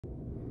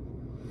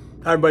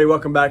Hi everybody,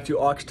 welcome back to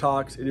Aux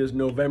Talks. It is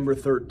November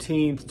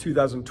 13th,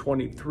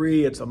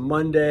 2023. It's a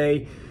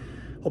Monday.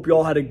 Hope you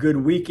all had a good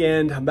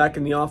weekend. I'm back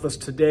in the office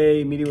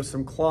today, meeting with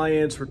some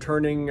clients,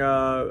 returning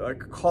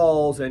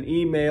calls and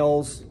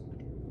emails,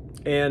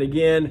 and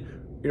again,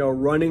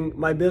 running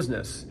my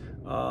business.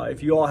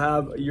 If you all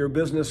have your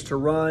business to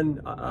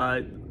run,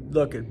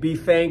 look, be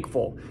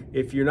thankful.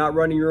 If you're not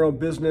running your own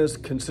business,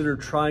 consider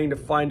trying to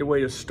find a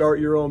way to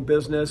start your own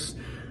business.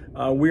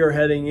 We are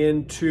heading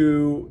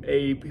into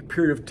a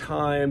period of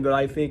time that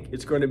I think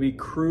it's going to be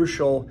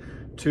crucial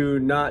to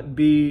not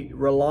be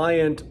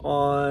reliant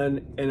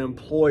on an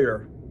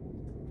employer.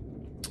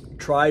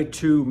 Try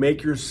to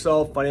make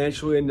yourself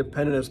financially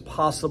independent as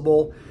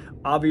possible.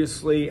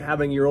 Obviously,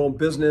 having your own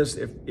business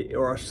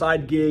or a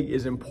side gig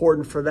is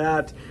important for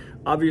that.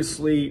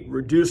 Obviously,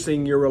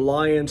 reducing your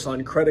reliance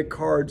on credit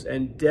cards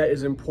and debt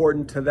is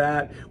important to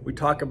that. We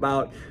talk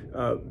about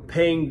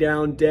paying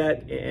down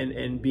debt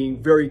and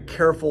being very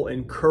careful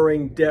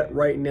incurring debt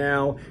right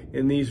now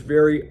in these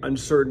very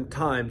uncertain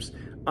times.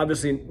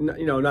 Obviously,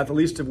 not the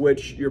least of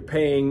which you're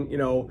paying,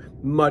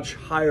 much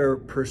higher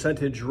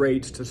percentage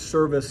rates to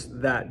service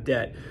that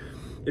debt.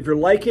 If you're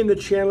liking the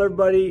channel,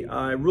 everybody,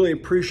 I really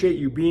appreciate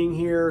you being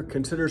here.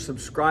 Consider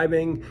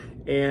subscribing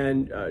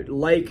and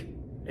like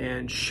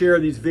and share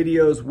these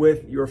videos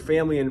with your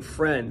family and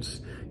friends.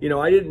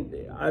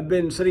 I've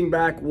been sitting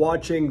back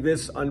watching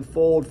this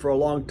unfold for a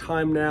long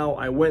time now.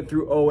 I went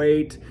through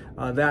 2008,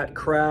 that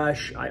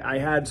crash. I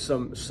had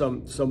some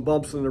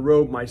bumps in the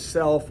road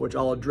myself, which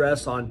I'll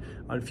address on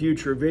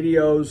future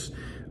videos.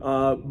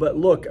 But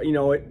look,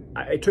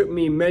 it took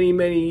me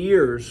many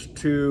years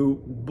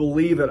to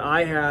believe that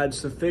I had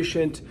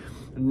sufficient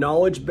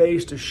knowledge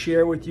base to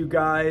share with you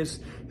guys,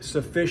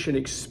 sufficient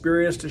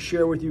experience to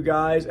share with you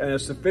guys, and a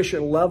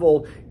sufficient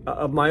level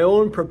of my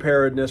own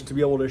preparedness to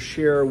be able to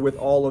share with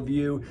all of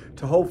you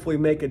to hopefully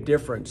make a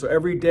difference. So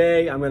every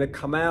day I'm going to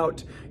come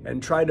out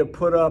and try to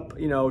put up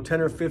 10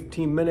 or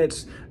 15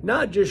 minutes,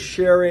 not just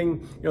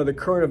sharing the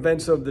current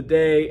events of the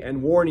day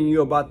and warning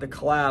you about the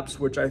collapse,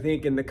 which I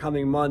think in the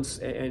coming months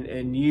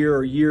and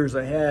years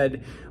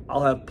ahead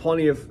I'll have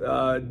plenty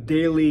of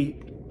daily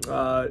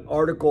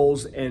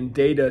articles and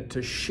data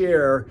to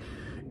share.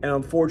 And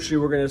unfortunately,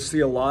 we're going to see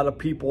a lot of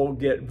people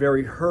get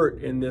very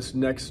hurt in this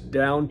next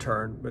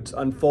downturn. It's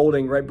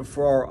unfolding right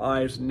before our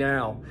eyes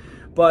now.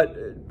 But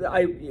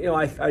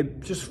I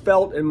just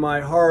felt in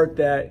my heart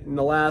that in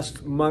the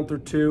last month or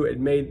two, it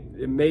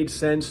made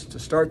sense to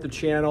start the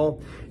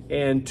channel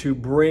and to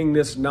bring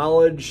this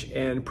knowledge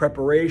and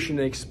preparation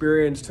and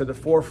experience to the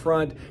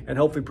forefront and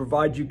hopefully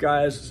provide you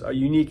guys a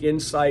unique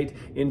insight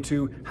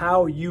into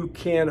how you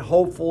can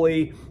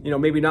hopefully,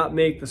 maybe not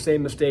make the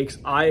same mistakes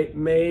I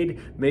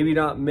made, maybe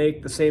not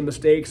make the same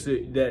mistakes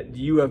that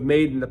you have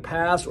made in the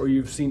past or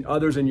you've seen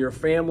others in your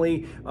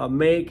family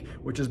make,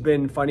 which has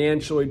been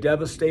financially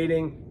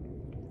devastating.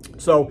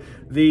 So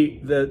the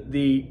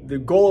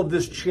goal of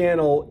this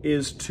channel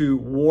is to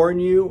warn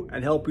you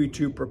and help you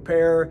to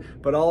prepare,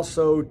 but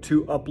also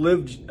to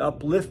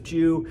uplift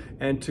you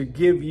and to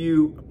give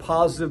you a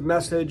positive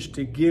message,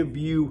 to give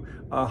you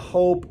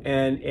hope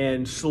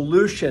and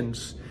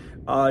solutions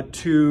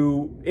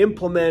to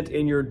implement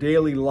in your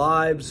daily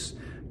lives,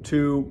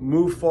 to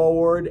move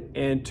forward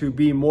and to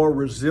be more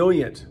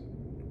resilient,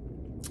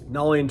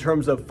 not only in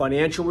terms of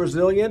financial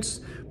resilience,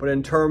 but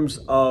in terms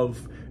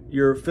of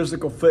your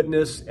physical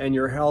fitness and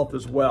your health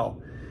as well.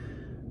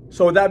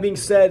 So with that being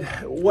said,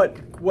 what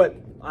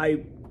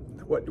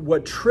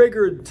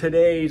triggered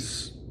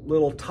today's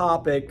little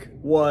topic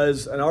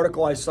was an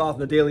article I saw from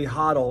the Daily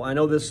Huddle. I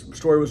know this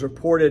story was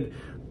reported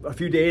a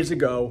few days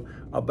ago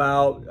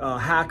about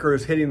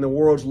hackers hitting the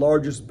world's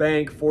largest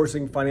bank,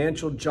 forcing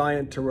financial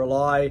giant to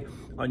rely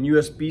on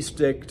USB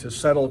stick to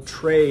settle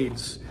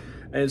trades.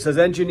 And it says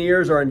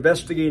engineers are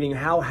investigating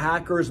how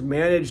hackers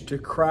managed to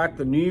crack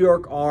the New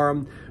York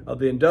arm of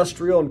the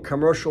Industrial and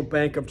Commercial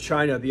Bank of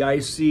China, the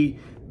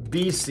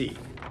ICBC.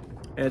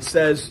 And it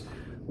says,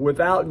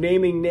 without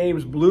naming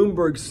names,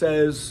 Bloomberg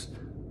says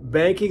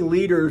banking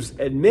leaders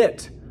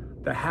admit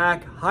the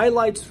hack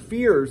highlights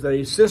fears that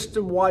a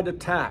system-wide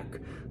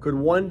attack could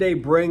one day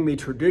bring the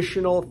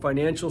traditional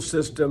financial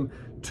system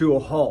to a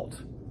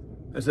halt.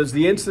 It says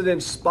the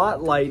incident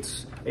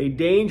spotlights a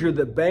danger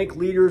that bank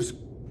leaders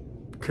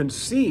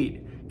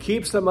concede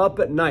keeps them up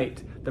at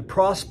night. The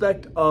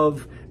prospect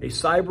of a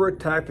cyber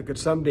attack that could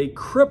someday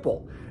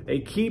cripple a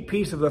key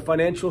piece of the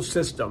financial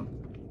system,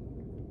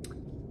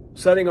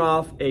 setting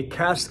off a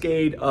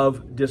cascade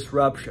of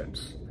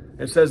disruptions.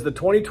 It says the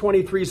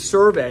 2023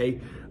 survey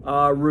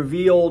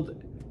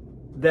revealed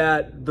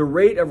that the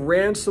rate of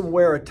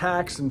ransomware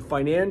attacks in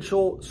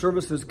financial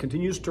services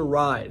continues to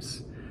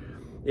rise.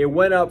 It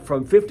went up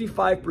from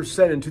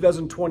 55% in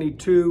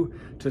 2022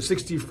 to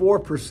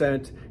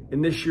 64%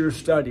 in this year's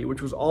study,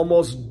 which was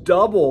almost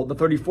double the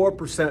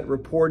 34%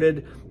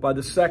 reported by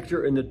the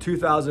sector in the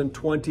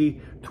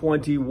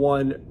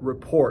 2020-21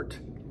 report.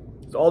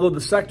 So although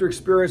the sector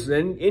experienced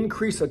an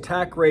increased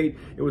attack rate,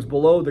 it was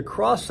below the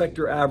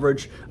cross-sector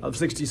average of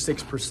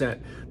 66%.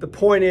 The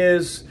point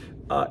is,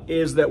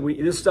 is that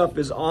this stuff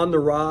is on the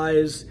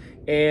rise,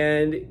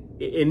 and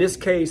in this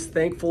case,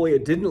 thankfully,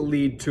 it didn't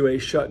lead to a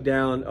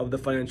shutdown of the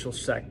financial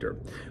sector.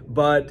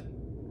 But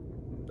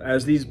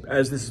as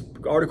this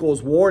article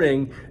is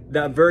warning,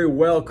 that very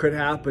well could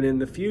happen in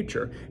the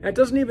future. And it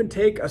doesn't even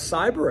take a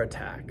cyber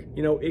attack.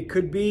 You know, it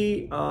could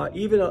be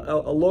even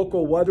a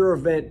local weather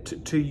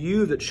event to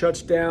you that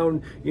shuts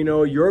down, you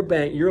know, your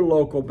bank, your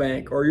local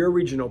bank, or your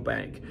regional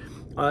bank.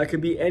 It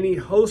could be any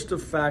host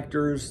of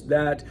factors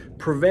that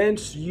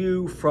prevents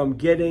you from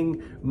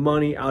getting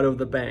money out of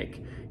the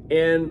bank.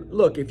 And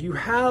look, if you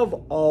have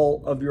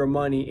all of your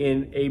money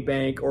in a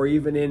bank or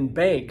even in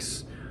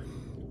banks,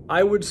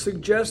 I would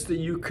suggest that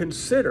you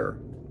consider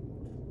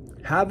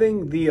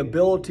having the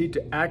ability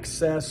to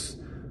access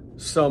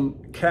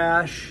some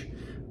cash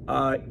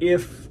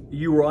if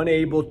you were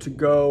unable to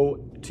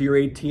go to your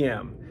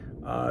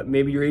ATM.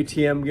 Maybe your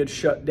ATM gets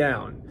shut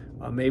down.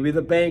 Maybe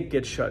the bank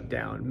gets shut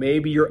down.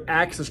 Maybe your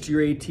access to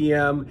your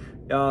ATM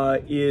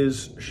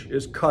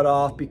is cut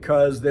off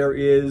because there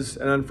is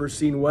an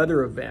unforeseen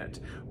weather event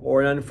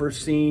or an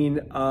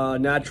unforeseen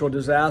natural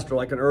disaster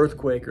like an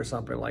earthquake or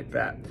something like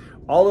that.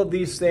 All of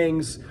these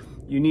things,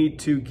 you need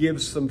to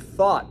give some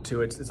thought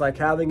to it. It's like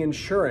having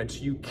insurance.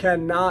 You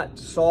cannot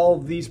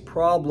solve these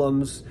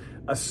problems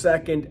a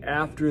second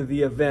after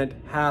the event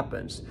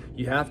happens.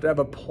 You have to have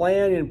a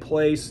plan in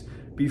place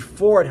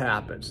before it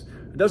happens.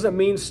 It doesn't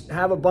mean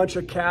have a bunch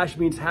of cash, it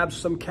means have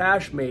some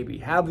cash maybe.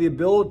 Have the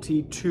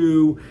ability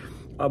to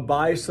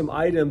buy some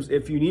items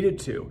if you needed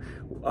to.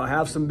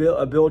 Have some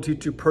ability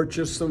to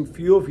purchase some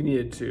fuel if you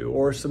needed to,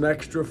 or some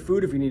extra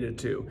food if you needed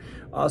to.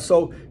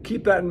 So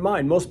keep that in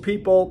mind. Most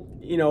people,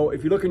 you know,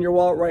 if you look in your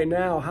wallet right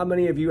now, how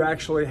many of you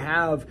actually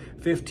have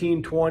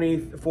 $15,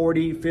 $20,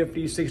 $40,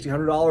 $50, $60,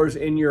 $100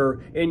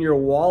 in your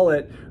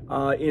wallet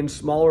in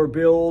smaller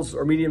bills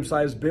or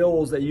medium-sized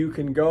bills that you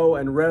can go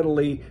and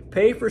readily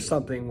pay for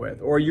something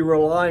with? Or you're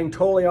relying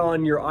totally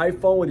on your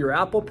iPhone with your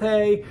Apple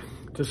Pay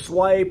to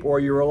swipe, or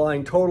you're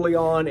relying totally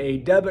on a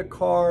debit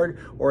card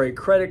or a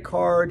credit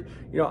card.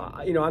 You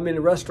know, I'm in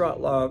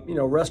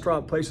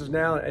restaurant places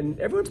now, and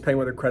everyone's paying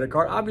with a credit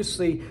card.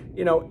 Obviously,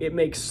 you know, it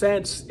makes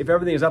sense if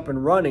everything is up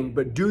and running,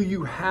 but do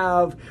you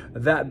have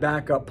that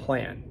backup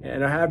plan?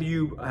 And have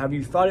you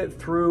thought it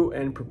through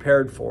and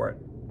prepared for it?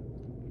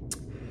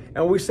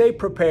 And when we say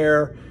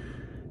prepare,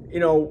 you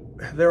know,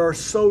 there are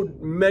so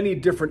many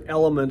different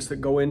elements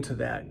that go into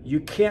that. You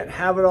can't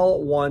have it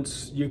all at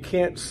once. You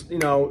can't, you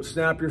know,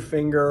 snap your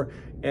finger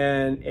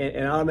and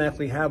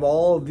automatically have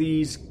all of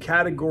these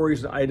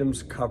categories and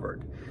items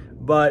covered.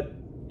 But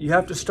you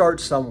have to start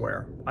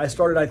somewhere. I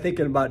started, I think,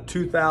 in about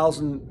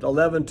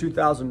 2011,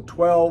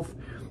 2012.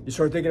 You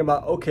start thinking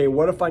about, okay,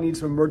 what if I need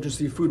some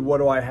emergency food? What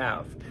do I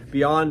have?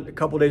 Beyond a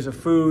couple of days of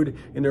food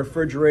in the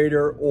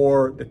refrigerator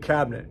or the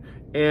cabinet.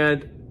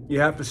 And you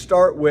have to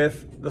start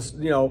with this,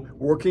 you know,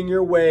 working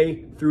your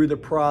way through the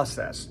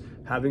process,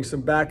 having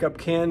some backup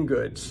canned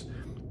goods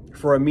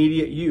for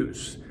immediate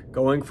use,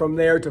 going from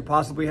there to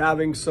possibly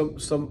having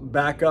some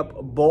backup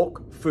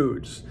bulk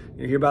foods.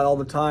 You hear about all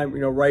the time, you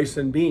know, rice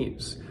and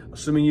beans,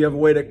 assuming you have a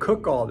way to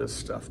cook all this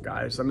stuff,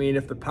 guys. I mean,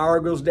 if the power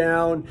goes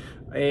down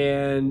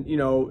and, you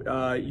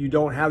know, you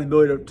don't have the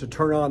ability to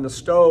turn on the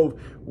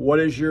stove,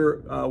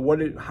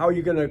 how are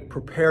you going to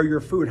prepare your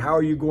food? How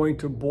are you going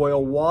to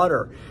boil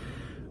water?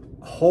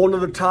 Whole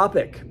nother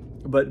topic,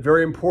 but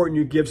very important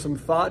you give some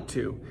thought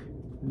to.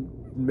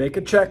 Make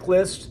a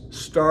checklist,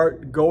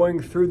 start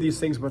going through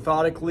these things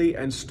methodically,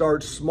 and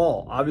start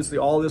small. Obviously,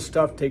 all this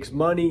stuff takes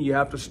money. You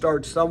have to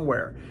start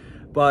somewhere.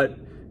 But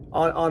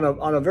on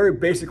a very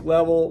basic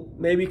level,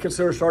 maybe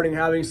consider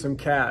having some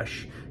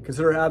cash.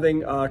 Consider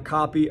having a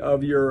copy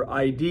of your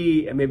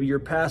ID and maybe your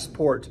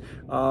passport,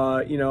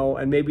 you know,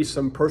 and maybe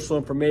some personal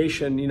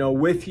information, you know,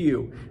 with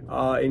you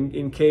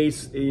in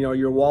case, you know,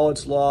 your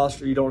wallet's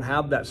lost or you don't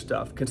have that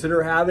stuff.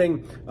 Consider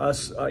having,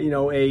 you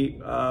know,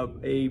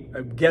 a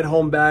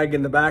get-home bag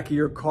in the back of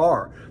your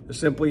car that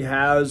simply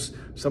has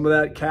some of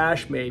that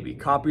cash, maybe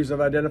copies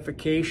of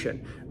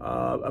identification,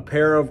 a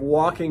pair of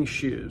walking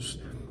shoes.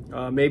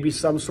 Maybe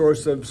some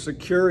source of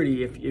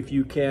security if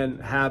you can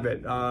have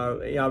it.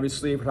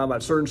 Obviously, if we're talking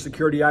about certain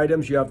security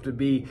items, you have to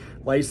be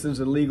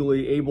licensed and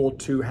legally able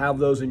to have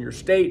those in your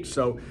state.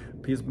 So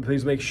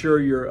please make sure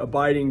you're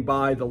abiding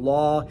by the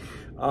law.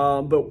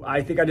 But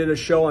I think I did a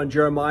show on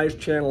Jeremiah's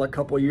channel a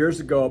couple of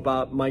years ago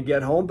about my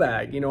get home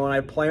bag, you know, and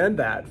I planned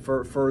that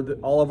for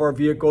all of our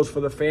vehicles for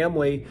the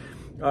family.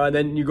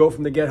 Then you go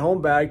from the get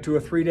home bag to a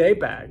 3-day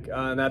bag.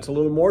 And that's a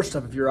little more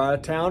stuff if you're out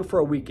of town for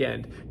a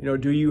weekend. You know,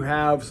 do you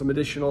have some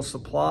additional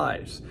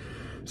supplies?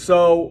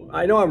 So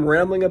I know I'm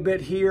rambling a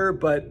bit here,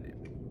 but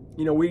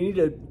you know, we need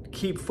to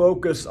keep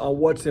focus on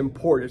what's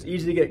important. It's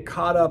easy to get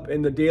caught up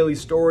in the daily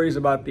stories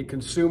about the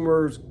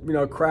consumers, you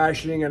know,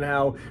 crashing and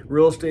how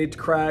real estate's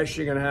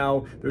crashing and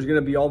how there's going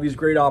to be all these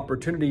great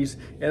opportunities.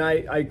 And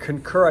I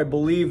concur. I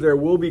believe there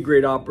will be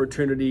great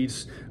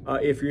opportunities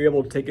if you're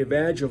able to take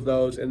advantage of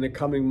those in the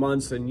coming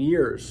months and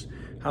years.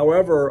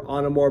 However,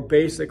 on a more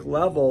basic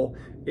level,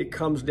 it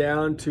comes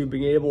down to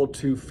being able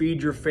to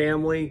feed your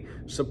family,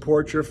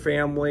 support your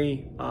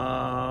family,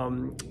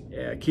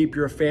 keep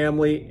your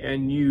family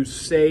and you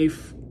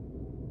safe.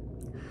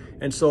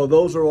 And so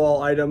those are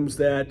all items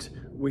that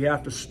we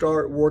have to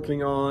start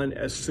working on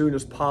as soon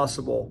as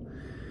possible.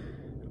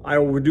 I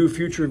will do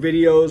future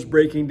videos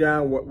breaking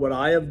down what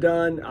I have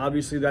done.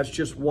 Obviously, that's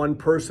just one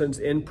person's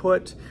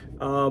input,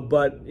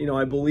 but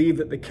I believe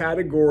that the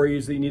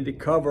categories that you need to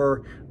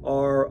cover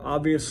are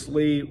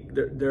obviously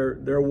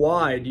they're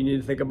wide. You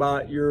need to think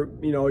about your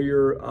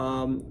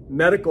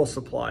medical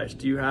supplies.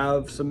 Do you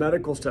have some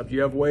medical stuff? Do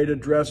you have a way to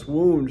dress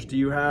wounds? Do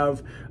you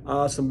have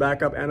some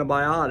backup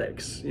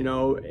antibiotics?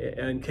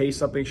 In case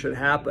something should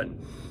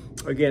happen.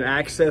 Again,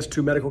 access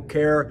to medical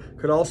care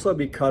could also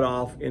be cut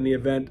off in the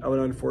event of an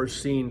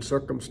unforeseen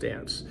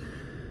circumstance.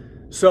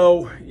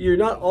 So you're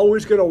not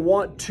always going to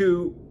want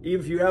to,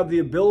 if you have the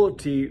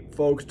ability,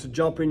 folks, to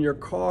jump in your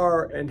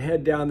car and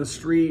head down the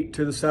street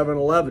to the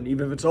 7-Eleven,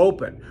 even if it's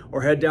open,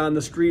 or head down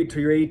the street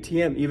to your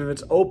ATM, even if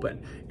it's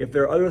open. If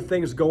there are other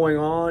things going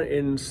on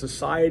in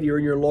society or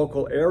in your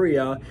local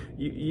area,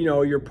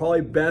 you're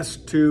probably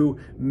best to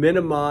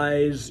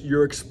minimize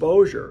your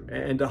exposure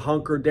and to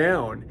hunker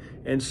down.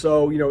 And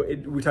so, we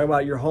talk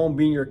about your home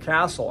being your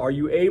castle. Are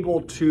you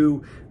able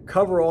to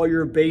cover all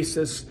your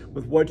bases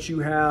with what you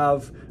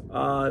have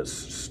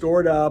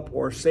stored up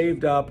or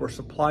saved up or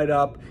supplied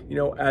up,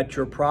 at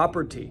your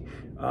property?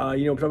 We're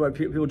talking about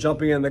people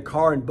jumping in the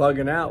car and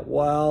bugging out.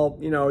 Well,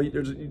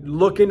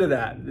 look into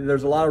that.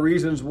 There's a lot of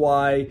reasons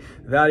why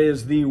that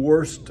is the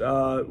worst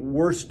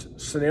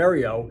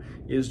scenario,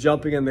 is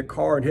jumping in the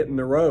car and hitting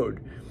the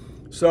road.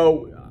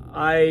 So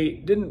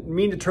I didn't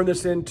mean to turn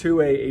this into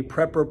a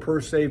prepper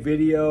per se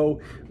video,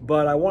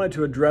 but I wanted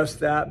to address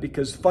that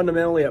because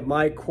fundamentally at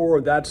my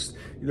core, that's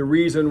the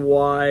reason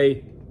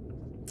why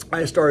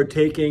I started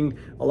taking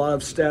a lot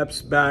of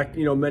steps back,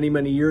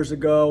 many years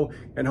ago.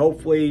 And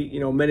hopefully,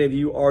 many of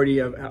you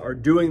already are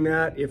doing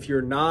that. If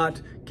you're not,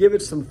 give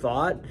it some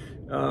thought.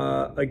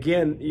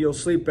 Again, you'll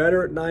sleep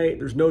better at night.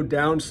 There's no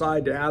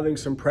downside to having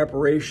some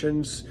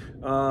preparations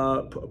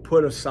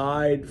put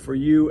aside for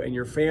you and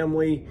your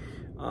family.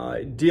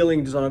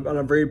 Dealing just on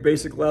a very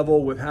basic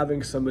level with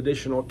having some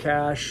additional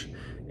cash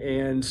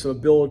and some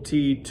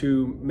ability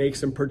to make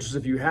some purchases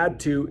if you had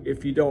to,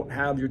 if you don't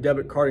have your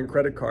debit card and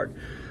credit card.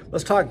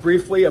 Let's talk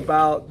briefly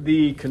about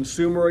the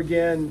consumer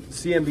again.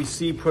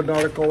 CNBC put an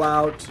article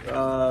out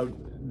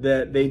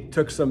that they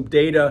took some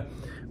data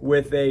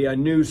with a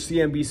new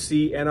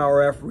CNBC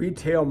NRF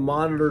retail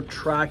monitor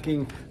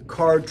tracking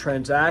card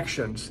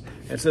transactions.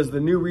 It says the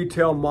new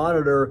retail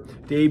monitor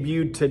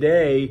debuted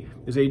today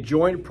is a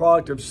joint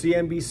product of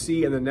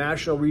CNBC and the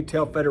National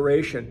Retail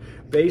Federation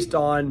based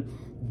on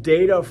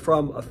data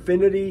from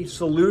Affinity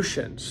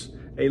Solutions,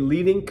 a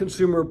leading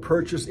consumer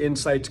purchase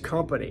insights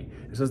company.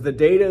 It says the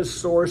data is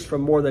sourced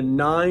from more than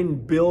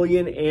 9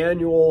 billion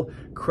annual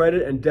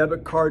credit and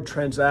debit card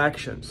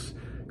transactions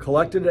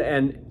collected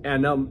and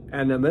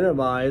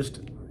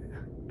anonymized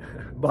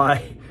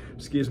by,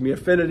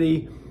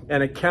 Affinity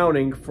and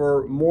accounting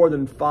for more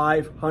than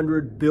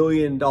 $500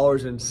 billion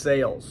in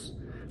sales.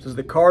 It says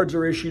the cards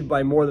are issued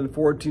by more than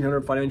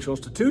 1,400 financial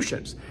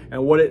institutions.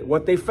 And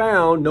what they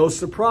found, no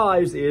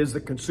surprise, is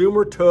the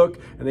consumer took,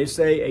 and they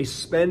say, a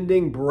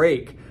spending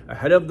break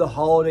ahead of the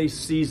holiday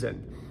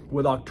season,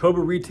 with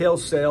October retail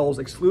sales,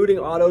 excluding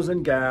autos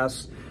and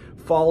gas,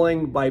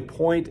 falling by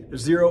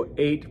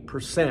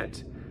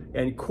 0.08%.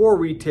 And core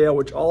retail,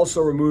 which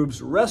also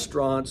removes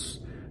restaurants,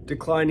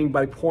 declining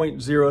by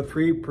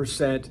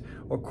 0.03%,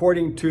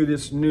 according to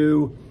this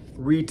new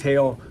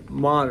retail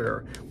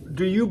monitor.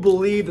 Do you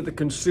believe that the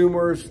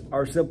consumers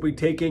are simply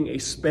taking a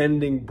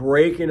spending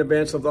break in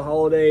advance of the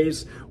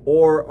holidays,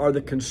 or are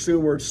the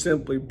consumers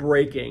simply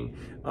breaking?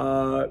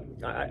 Again,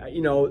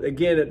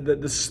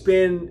 the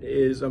spin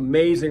is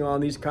amazing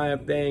on these kind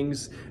of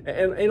things.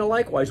 And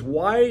likewise,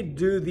 why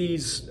do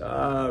these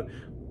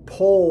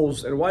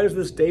polls and why does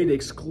this data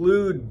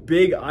exclude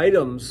big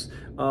items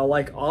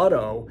like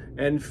auto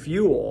and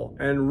fuel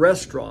and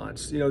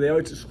restaurants? They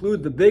always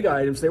exclude the big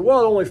items, say,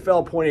 well, it only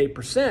fell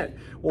 0.8%.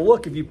 Well,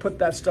 look, if you put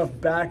that stuff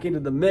back into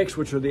the mix,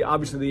 which are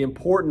obviously the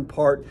important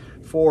part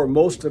for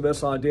most of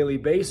us on a daily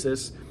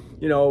basis,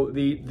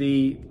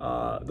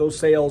 those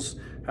sales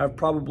have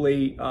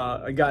probably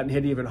gotten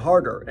hit even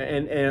harder.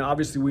 And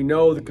obviously we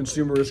know the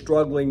consumer is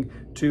struggling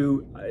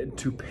to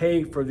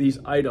pay for these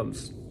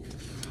items.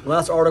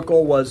 Last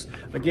article was,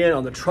 again,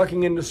 on the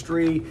trucking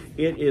industry.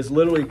 It is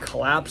literally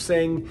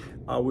collapsing.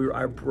 I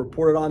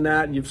reported on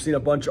that, and you've seen a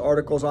bunch of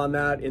articles on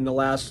that in the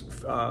last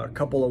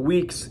couple of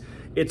weeks.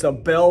 It's a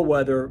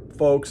bellwether,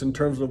 folks, in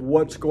terms of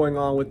what's going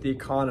on with the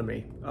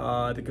economy.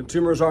 The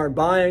consumers aren't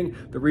buying,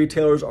 the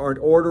retailers aren't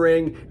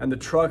ordering, and the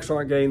trucks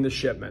aren't getting the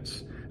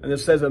shipments. And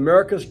this says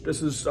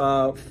this is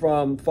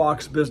from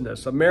Fox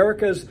Business.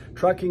 America's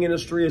trucking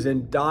industry is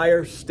in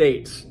dire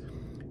straits,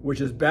 which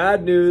is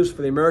bad news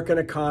for the American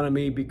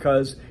economy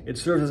because it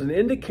serves as an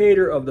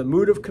indicator of the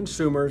mood of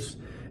consumers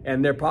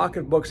and their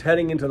pocketbooks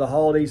heading into the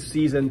holiday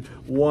season,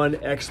 one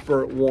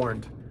expert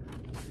warned.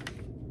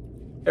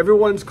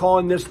 Everyone's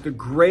calling this the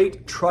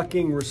Great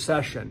Trucking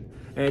Recession.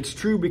 And it's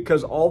true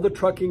because all the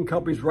trucking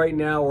companies right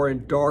now are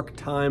in dark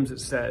times, it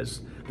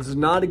says. This is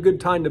not a good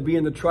time to be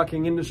in the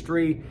trucking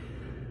industry.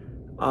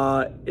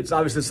 It's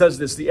obviously, it says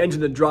this, the engine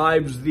that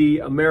drives the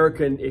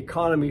American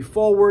economy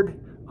forward.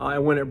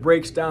 And when it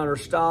breaks down or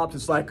stops,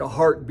 it's like a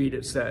heartbeat,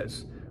 it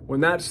says. When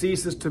that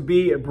ceases to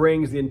be, it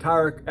brings the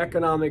entire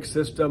economic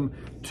system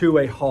to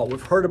a halt.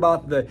 We've heard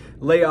about the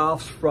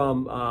layoffs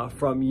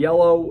from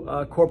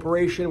Yellow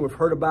Corporation. We've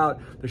heard about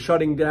the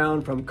shutting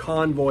down from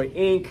Convoy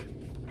Inc.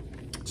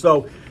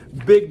 So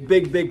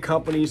big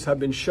companies have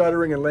been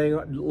shuttering and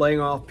laying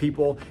off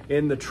people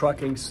in the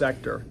trucking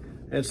sector.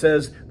 And it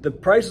says, the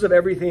prices of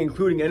everything,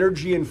 including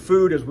energy and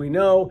food, as we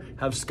know,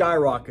 have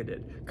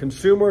skyrocketed.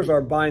 Consumers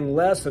are buying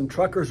less and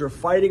truckers are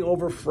fighting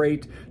over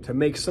freight to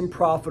make some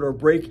profit or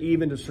break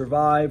even to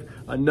survive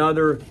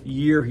another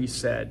year, he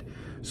said.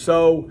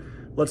 So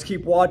let's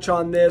keep watch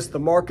on this. The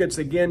markets,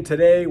 again,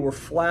 today were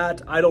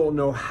flat. I don't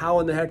know how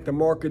in the heck the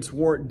markets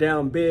weren't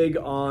down big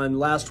on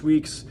last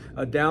week's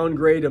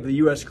downgrade of the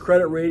U.S.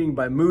 credit rating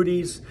by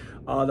Moody's.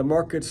 The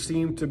markets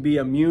seem to be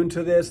immune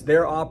to this.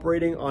 They're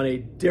operating on a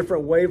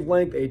different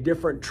wavelength, a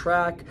different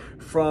track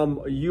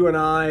from you and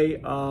I,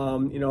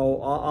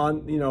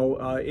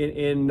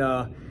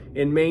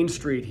 in Main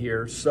Street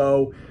here.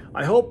 So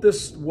I hope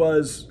this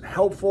was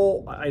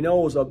helpful. I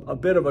know it was a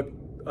bit of a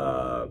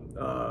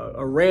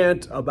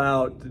rant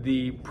about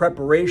the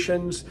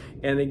preparations,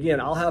 and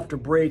again, I'll have to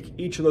break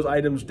each of those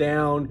items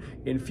down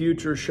in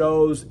future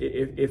shows.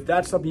 If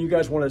that's something you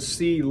guys want to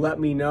see, let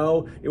me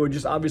know. It would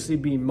just obviously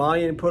be my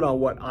input on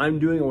what I'm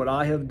doing and what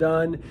I have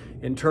done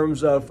in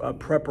terms of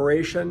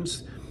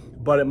preparations,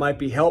 but it might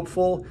be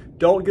helpful.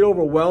 Don't get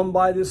overwhelmed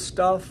by this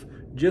stuff.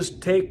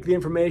 Just take the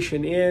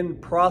information in,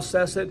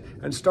 process it,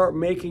 and start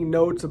making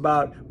notes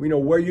about,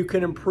 where you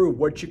can improve,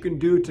 what you can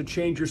do to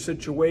change your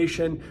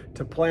situation,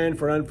 to plan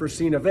for an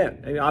unforeseen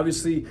event. And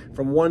obviously,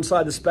 from one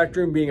side of the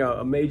spectrum being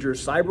a major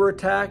cyber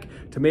attack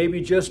to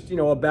maybe just,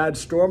 a bad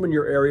storm in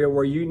your area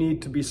where you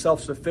need to be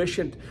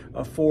self-sufficient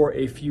for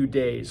a few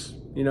days,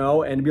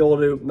 and be able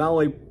to not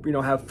only,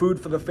 have food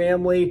for the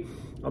family,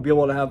 I'll be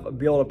able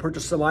to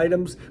purchase some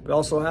items, but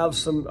also have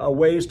some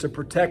ways to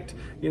protect,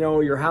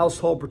 your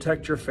household,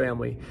 protect your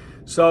family.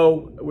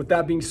 So with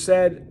that being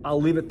said,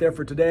 I'll leave it there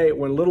for today. It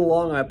went a little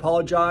long, I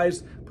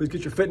apologize. Please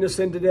get your fitness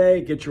in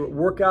today, get your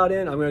workout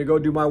in. I'm gonna go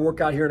do my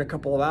workout here in a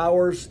couple of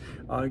hours,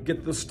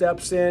 get the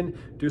steps in,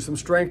 do some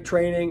strength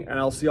training, and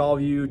I'll see all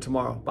of you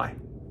tomorrow. Bye.